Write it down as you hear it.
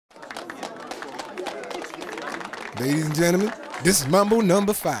Ladies and gentlemen, this is Mambo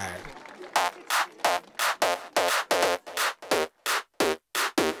number 5.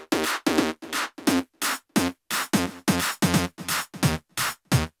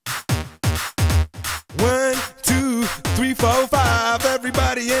 One, two, three, four, five.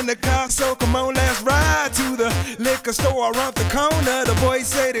 Everybody in the car, so come on, let's ride to the liquor store around the corner. The boys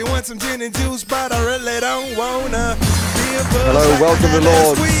say they want some gin and juice, but I really don't wanna. Hello, welcome to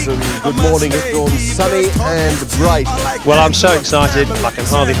Lords, and good morning. It's all sunny and bright. Well, I'm so excited, I can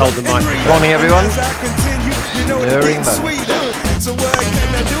hardly hold the mic. Good morning, everyone. Stirring moments. So what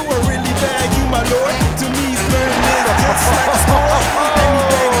can I do? I really bag you, my lord. To me, learning just like sport.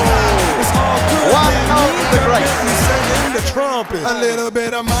 It's all good. One of the great. Singing the trumpet. A little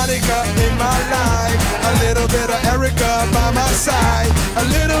bit of Monica in my life. A little bit of Erica by my side. A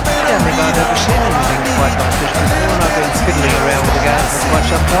little bit of I don't think I've ever seen anything quite like this before, and I've been fiddling around with the game for quite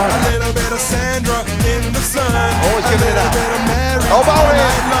some time. A little bit of Sandra in the sun. Always giving it up. A little bit of Mary Oh, all Bowen.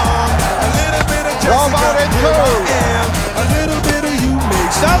 night long. A little bit of Oh, Jessica, Bowen, here I too. am. A little bit of you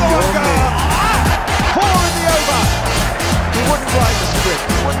makes me Another one your gone. man. 4 in the over. He wouldn't write the script.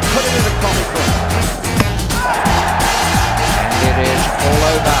 He wouldn't put it in a comic book. And it is all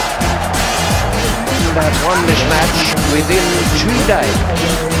over. And have won this match within 2 days.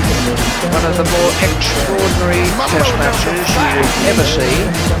 One of the more extraordinary test matches you've ever seen.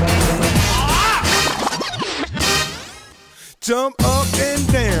 Jump up and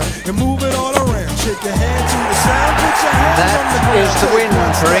down and move it all around. Shake your hand to the sound. Put your hands That on the ground. is the win One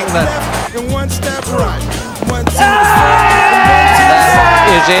for step England. left and one step right. One to the front and one to the That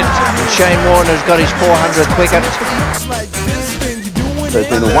side. is it. Shane Warner's got his 400th wicket. Looks like this, then you're doing There's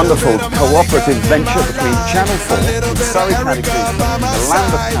been a wonderful cooperative venture between Channel 4, the Surrey Paddock Group, the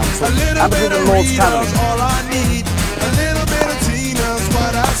Lambeth Council, and between the Lords Television. All I need, a little bit of Tina's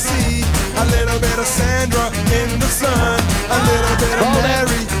what I see. A little bit of Sandra in the sun. A little bit of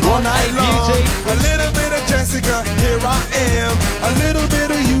Mary all night long. A little bit of Jessica, here I am. A little bit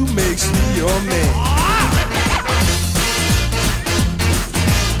of you makes me your man.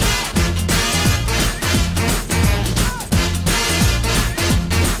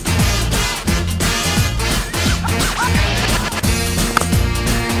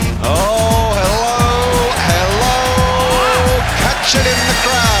 Oh, hello, catch it in the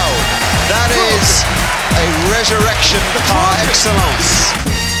crowd. That is a resurrection par excellence.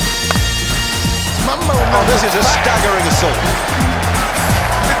 Oh, this is a staggering assault.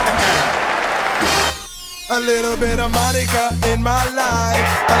 A little bit of Monica in my life.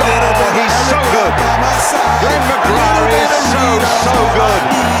 A little bit he's of so Erica good. by my side. Glenn McGrath A little is bit of so Rita, all good. I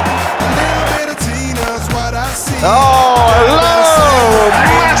need. A little bit of Tina's what I see. Oh, hello!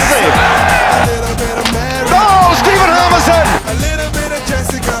 Massive! A little bit of Mary. Oh, Stephen Harmison! A little bit of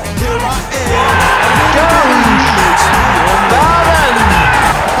Jessica, here I am. A little bit of you makes me your man.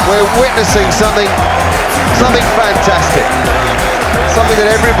 We're witnessing something fantastic. Something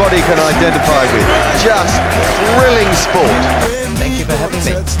that everybody can identify with. Just thrilling sport. Thank you for having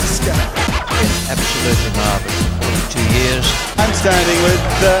me. Absolutely marvellous. 42 years. I'm standing with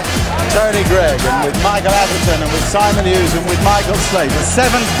Tony Greig and with Michael Atherton and with Simon Hughes and with Michael Slater. 7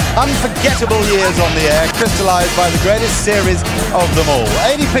 unforgettable years on the air, crystallised by the greatest series of them all.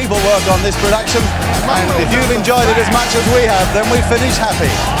 80 people worked on this production, and if you've enjoyed it as much as we have, then we finish happy.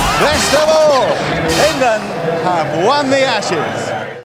 Best of all, England have won the Ashes.